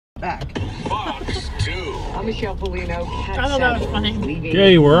back. Fox 2. I'm Michelle Polino. I thought that was funny.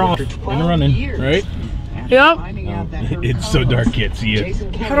 Okay, we're off and running, right? Yep. It's so dark, can't see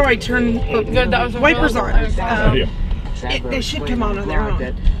it. How do I turn the wipers on? Yeah. They should come on their own.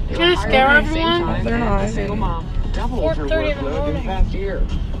 Can I scare everyone? They're not. 4:30 in the morning.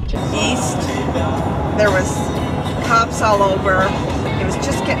 East, there was cops all over. It was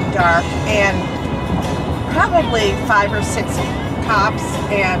just getting dark, and probably 5 or 6 cops,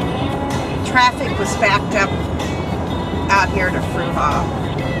 and traffic was backed up out here to Fruha.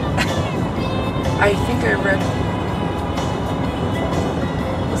 I think I read.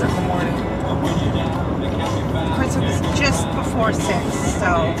 Was it in the morning? Of course, it was just before 6,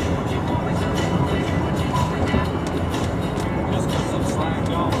 so.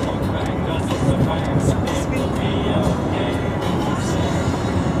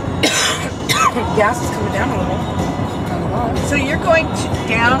 Gas is coming down a little. So you're going to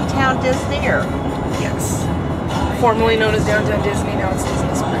downtown Disney, or? Yes. Formerly known as Downtown Disney, now it's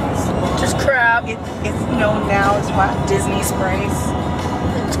Disney Springs. Just crab. It's known now as what? Disney Springs.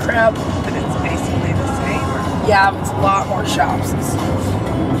 It's crab. But it's basically the same. Or? Yeah, but it's a lot more shops and stuff.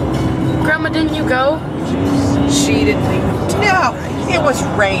 Grandma, didn't you go? She didn't leave. No, it was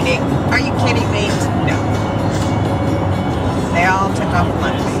raining. Are you kidding me? No. They all took off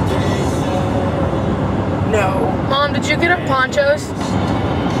Monday. No. Mom, did you get her ponchos?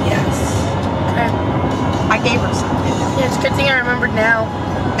 Yes. Okay. I gave her some. Yeah, it's a good thing I remembered now.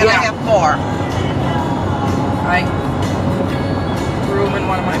 And I have more. I threw them in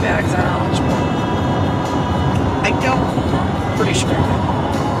one of my bags. I don't know how much more. I don't. Pretty sure.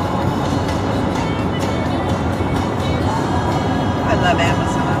 I love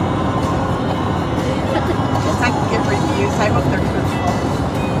Amazon. Just I can get reviews. I hope they're truthful.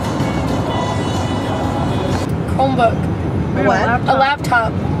 Chromebook. What? A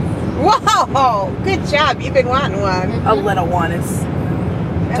laptop. Whoa! Good job. You've been wanting one. A little one. It's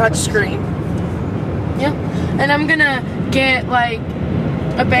touch screen. Yeah. And I'm gonna get like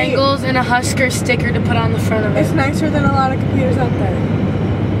a Bengals and a Husker sticker to put on the front of it. It's nicer than a lot of computers out there.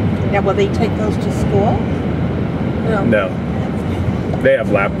 Now, will they take those to school? No. They have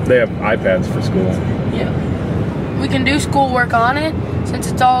iPads for school. Yeah. We can do schoolwork on it since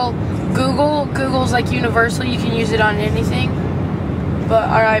it's all Google. Google's like universal. You can use it on anything. But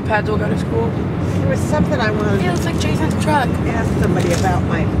our iPads will go to school. There was something I wanted Yeah, it's like Jason's truck. to ask somebody about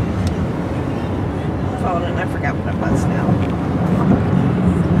my phone, and I forgot what it was now.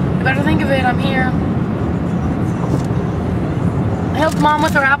 You better think of it. I'm here. I helped Mom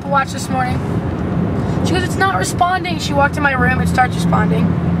with her Apple Watch this morning. She goes, it's not responding. She walked in my room and starts responding.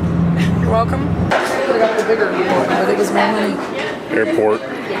 You're welcome. I got the bigger one, but it was more money. Airport.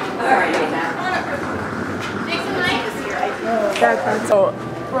 So,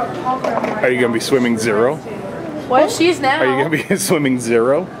 Are you going to be swimming zero? Well, she's now. Are you going to be swimming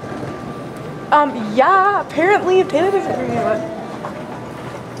zero? yeah, apparently Taylor doesn't bring it up.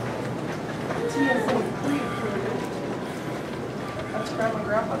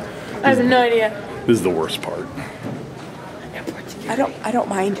 I have no idea. This is the worst part. I don't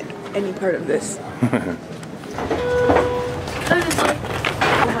mind any part of this.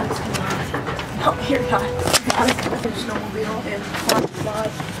 No, you're not.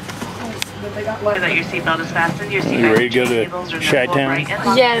 That your seatbelt is fastened. Your Are you ready to go to Chi-Town?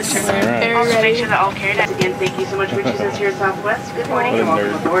 Yes, very Also, make ready. sure that all carried out. Again, thank you so much for choosing us here at Southwest. Good morning and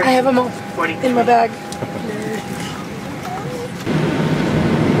welcome aboard. I have them all in my bag.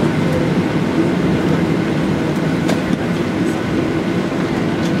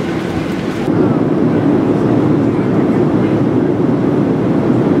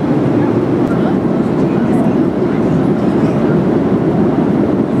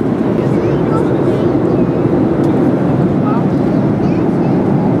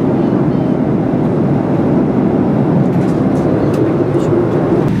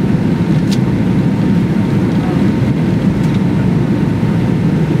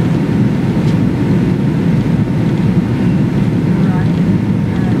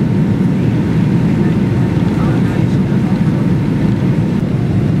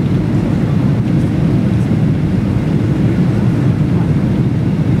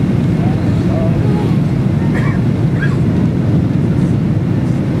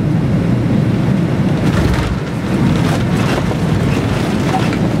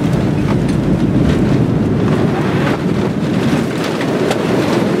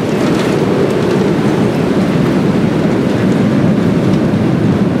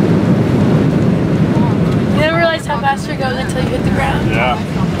 faster goes until you hit the ground.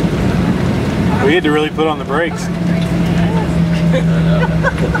 Yeah. We had to really put on the brakes.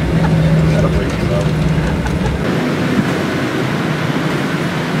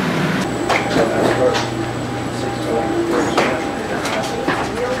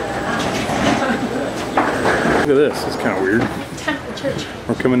 this? It's kind of weird. Church.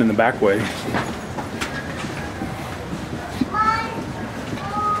 We're coming in the back way.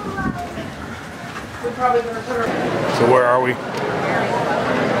 So where are we?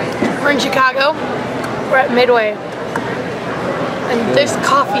 We're in Chicago. We're at Midway. And this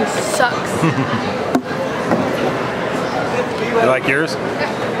coffee sucks. You like yours?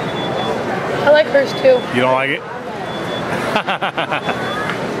 I like hers too. You don't like it?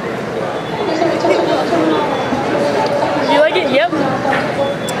 You like it? Yep.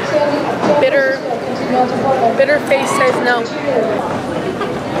 Bitter face says no.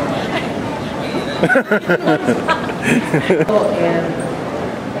 We're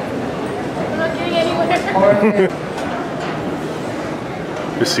not getting anywhere.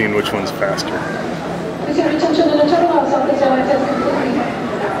 Just seeing which one's faster. Attention to the terminal, South Carolina has completely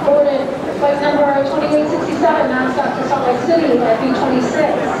boarded flight number 2867, non-stop to Salt Lake City at B26.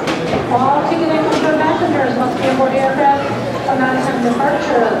 All ticket and confirmed passengers must be aboard aircraft of non-time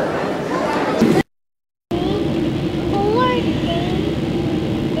departure.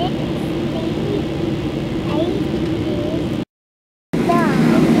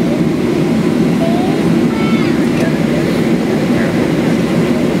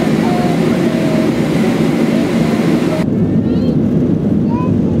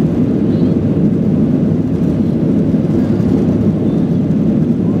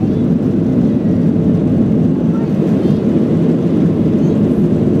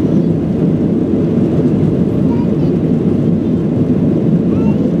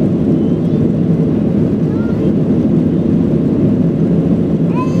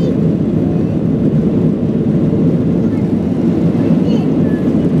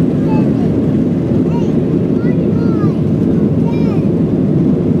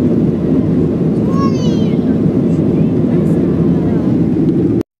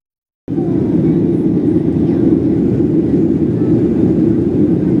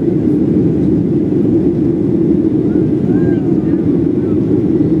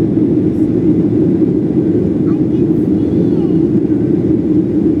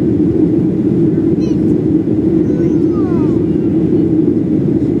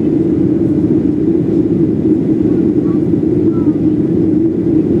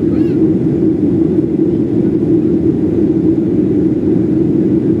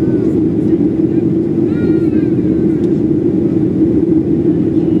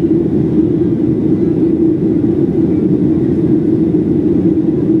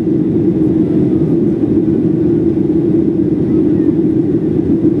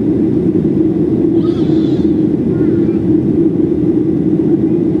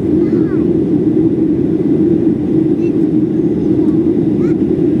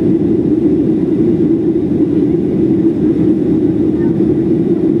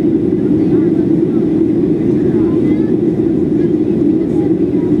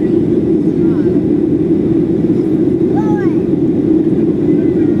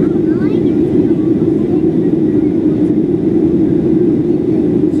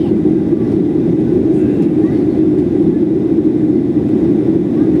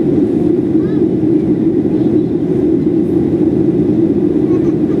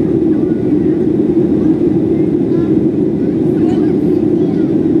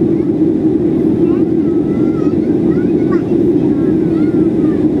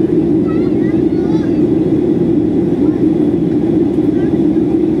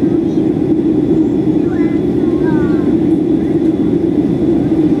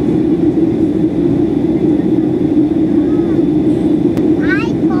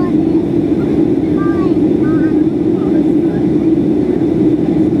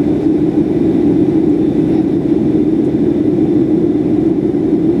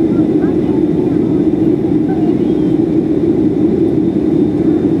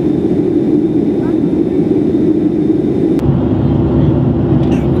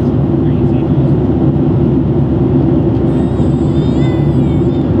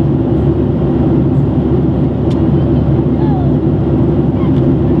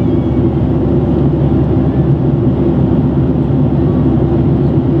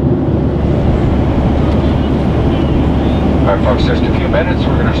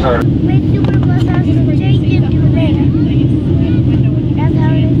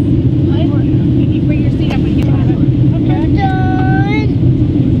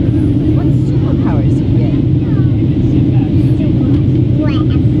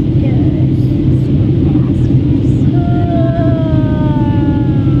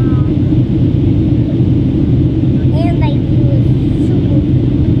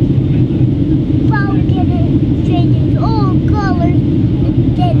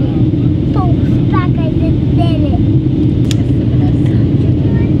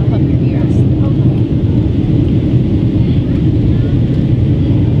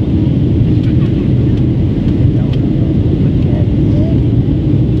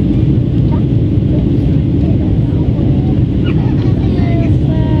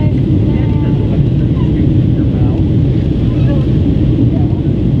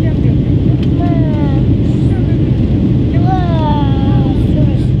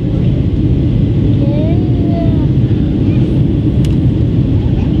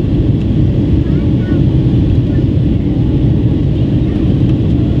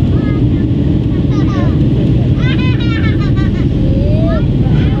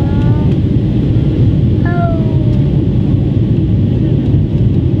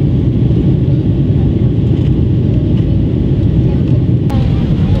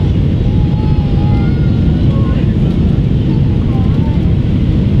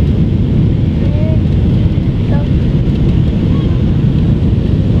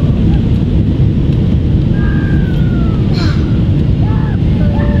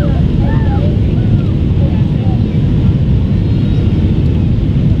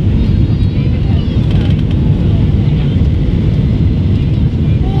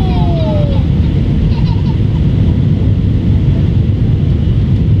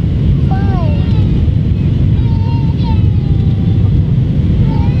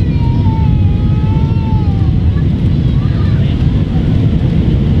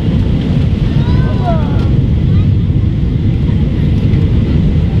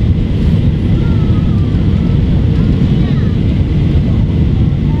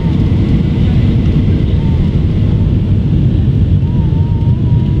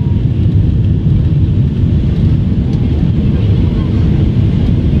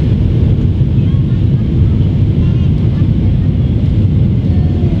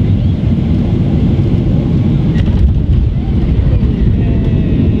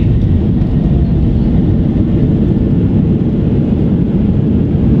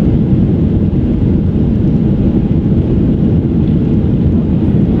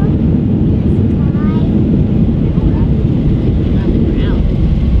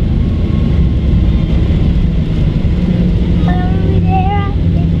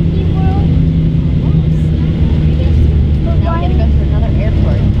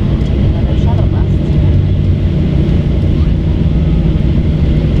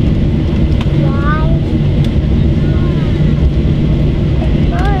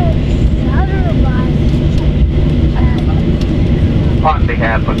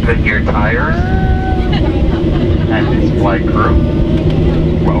 the Gear Tires and its flight crew.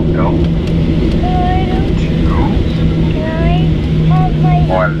 Welcome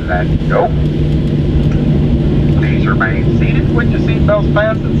to Orlando. Please remain seated with your seatbelts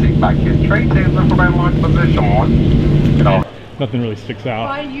fastened. Seatback and tray tables for my launch position. Nothing really sticks out.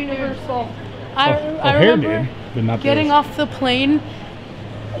 Find Universal. I remember did, but not getting this. off the plane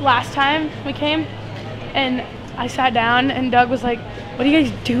last time we came, and I sat down, and Doug was like, "What are you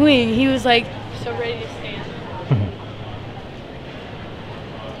guys doing?" He was like, "So ready to stand."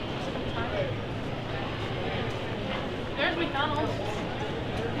 There's McDonald's.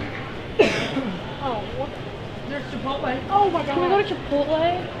 Oh, what? There's Chipotle. Oh my God. Can we go to Chipotle?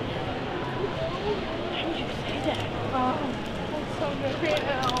 Why would you say that? That's so good.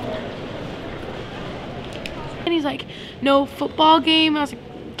 And he's like, "No football game?" I was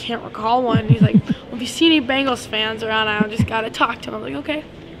like, "Can't recall one." He's like, "Well, if you see any Bengals fans around, I just gotta talk to them." I'm like, "Okay,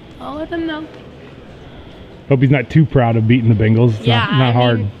 I'll let them know." Hope he's not too proud of beating the Bengals. It's Yeah, not I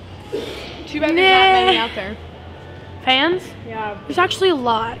hard. mean, Too bad there's not many out there. Fans? Yeah. There's actually a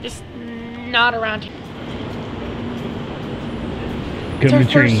lot, just not around here. It's Come our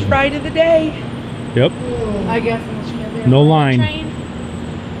to train. first ride of the day. Yep. I guess in the train. No line. Train.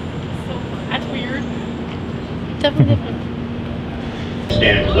 That's weird. Definitely different.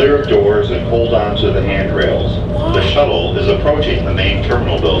 Stand clear of doors and hold on to the handrails. The shuttle is approaching the main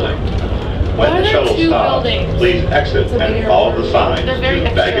terminal building. Why When are the there shuttle two stops, buildings? please exit and follow the signs They're very to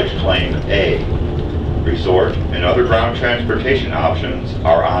extra. baggage claim A. Resort and other ground transportation options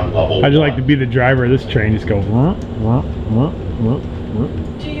are on level How'd you 1. like to be the driver of this train? Just go. Wah, wah, wah, wah, wah.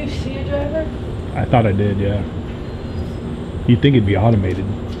 Do you see a driver? I thought I did, yeah. You'd think it'd be automated.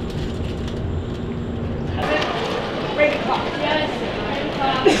 Yes.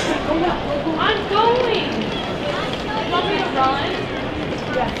 I'm going. You want me to run?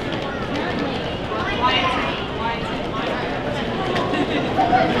 Yes.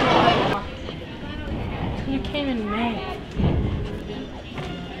 You came in May.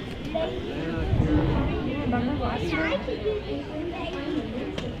 Remember last year?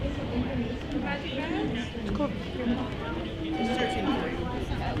 Let's go.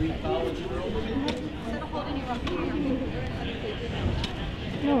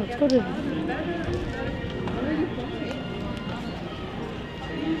 No, let's go to.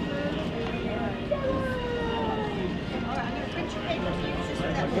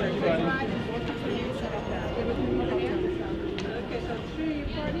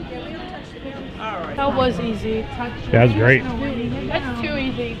 That was easy. Yeah, that's great. That's too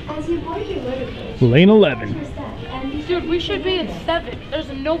easy. Lane 11. Dude, we should be at 7. There's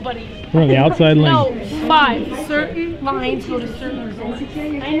nobody. We're on the outside lane. No, 5. Certain lines go to certain resorts.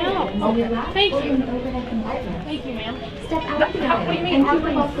 I know. Okay. Thank you. Thank you, ma'am. What do you mean?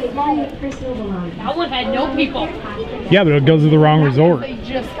 That one had no people. Yeah, but it goes to the wrong resort. They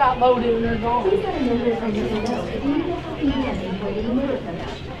just got loaded and they're gone.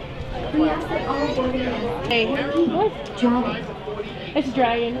 Hey, what? Dragon. It's a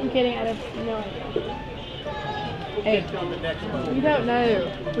dragon. I'm kidding. I have no idea. Hey, we don't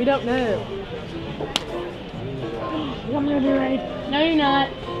know. We don't know. I'm gonna be right. No, you're not.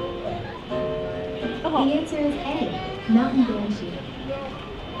 The answer is A. Mountain Banshee.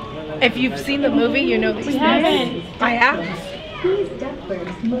 If you've seen the movie, you know these We things. haven't. I have. Who is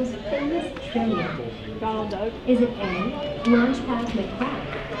Duckbird's most famous trillion? Donald Duck. Is it A. Launchpad McQuack?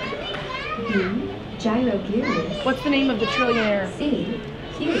 B. Gyro Gearless? What's the name of the trillionaire? C.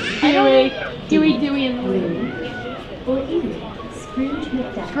 Huey? Huey. Huey, Dewey, and Louie. Louie? Or E. Scrooge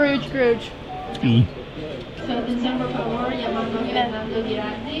McDuck? Scrooge. E.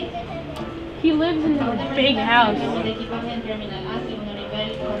 He lives in a big house.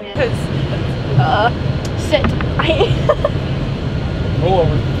 Sit. Roll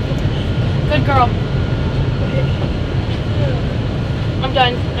over. Good girl. I'm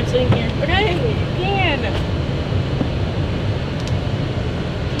done. I'm sitting here. Okay, can.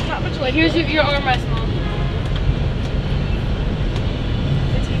 Not much like Here's your armrest, Mom.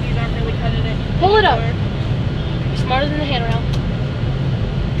 the TVs aren't really cutting it. Pull it up. You're smarter than the handrail.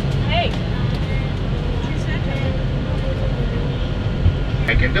 Hey.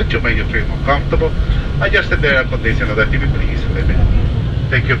 Making the to make you feel more comfortable. Adjust the air conditioner of the TV, please.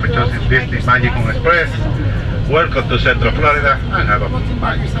 Thank you for choosing Disney Magical Express. Welcome to Central Florida and have a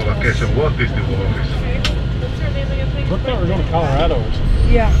magical vacation Walt Disney World. Look like we're going to Colorado or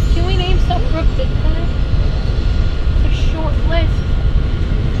something. Yeah. Can we name stuff Brookton? It's a short list.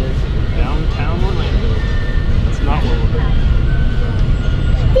 Downtown Orlando. That's not where we're going.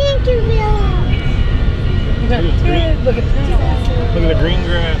 Thank you, Bill. Look at the green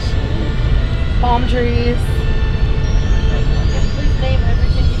grass.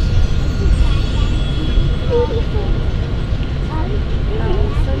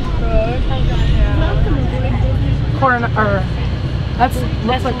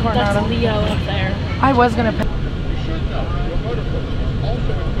 looks like Coronado. That's Leo up there. I was gonna. You should know your motor boat is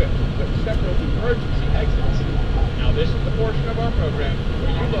also equipped with several emergency exits. Now this is the portion of our program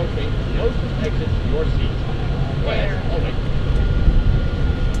where you locate the closest exit to your seat. Go ahead, I'll wait.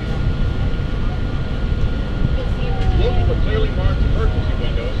 Look for clearly marked emergency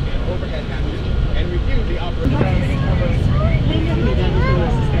windows and overhead hatches and review the operation.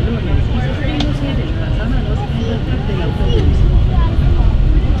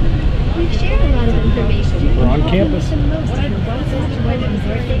 We've shared a lot of information. We're on campus.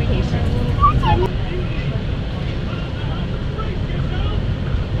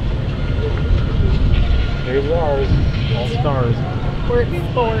 There's ours. All stars. We're at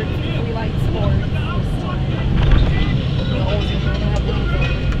sports. We like sports.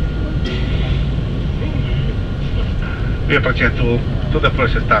 We are approaching to the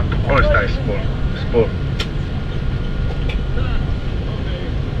first stop, All Star Sport.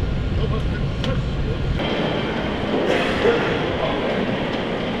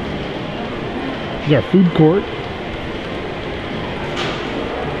 This is our food court.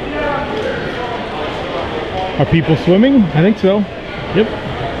 Are people swimming? I think so. Yep.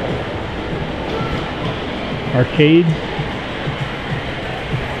 Arcade.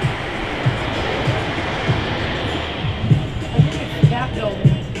 That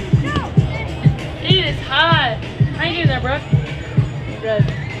building. It is hot. How you doing there, Brooke? Good.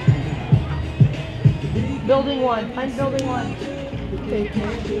 Building 1. Find building 1.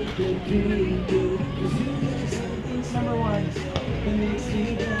 Number 1.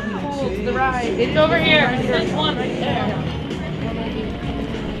 Cool, to the right. It's over here. There's one right there.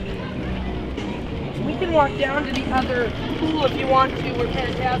 We can walk down to the other pool if you want to, where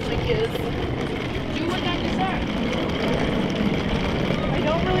Fantastic is. Do what that is there. I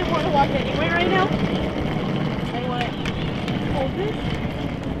don't really want to walk anywhere right now. I want to hold this.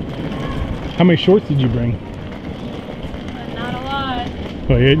 How many shorts did you bring? Not a lot.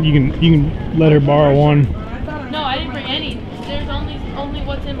 Oh, yeah, you can let her borrow one. No, I didn't bring any. There's only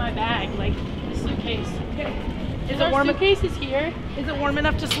what's in my bag, like the suitcase. Is our suitcases here? Is it warm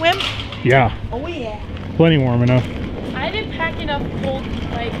enough to swim? Yeah. Oh yeah. Plenty warm enough. I didn't pack enough cold,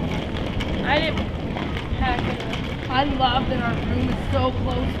 like, I didn't pack enough. I love that our room is so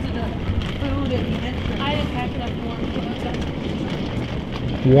close to the food and the entrance. I didn't pack enough warm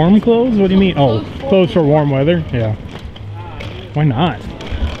clothes. Warm clothes? What do you mean? Oh, clothes for warm weather? Yeah. Why not?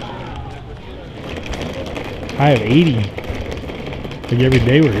 I have 80. Like every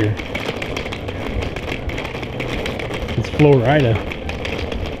day we're here. It's Florida.